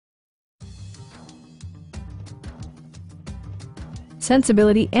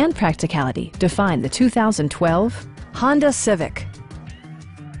Sensibility and practicality define the 2012 Honda Civic.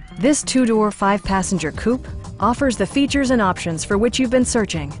 This two-door, five-passenger coupe offers the features and options for which you've been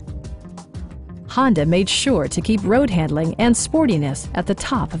searching. Honda made sure to keep road handling and sportiness at the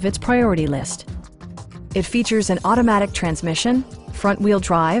top of its priority list. It features an automatic transmission, front-wheel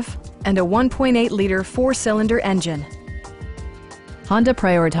drive, and a 1.8-liter four-cylinder engine. Honda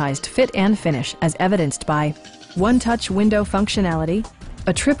prioritized fit and finish as evidenced by one-touch window functionality,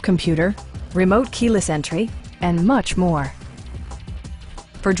 a trip computer, remote keyless entry, and much more.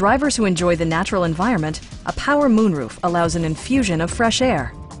 For drivers who enjoy the natural environment, a power moonroof allows an infusion of fresh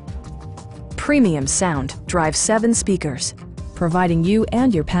air. Premium sound drives 7 speakers, providing you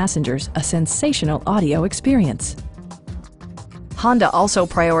and your passengers a sensational audio experience. Honda also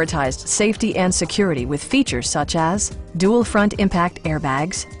prioritized safety and security with features such as dual front impact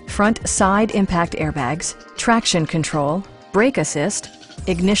airbags, front side impact airbags, traction control, brake assist,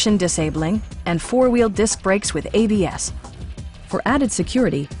 ignition disabling, and four-wheel disc brakes with ABS. For added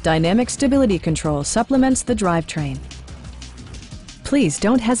security, dynamic stability control supplements the drivetrain. Please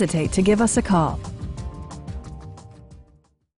don't hesitate to give us a call.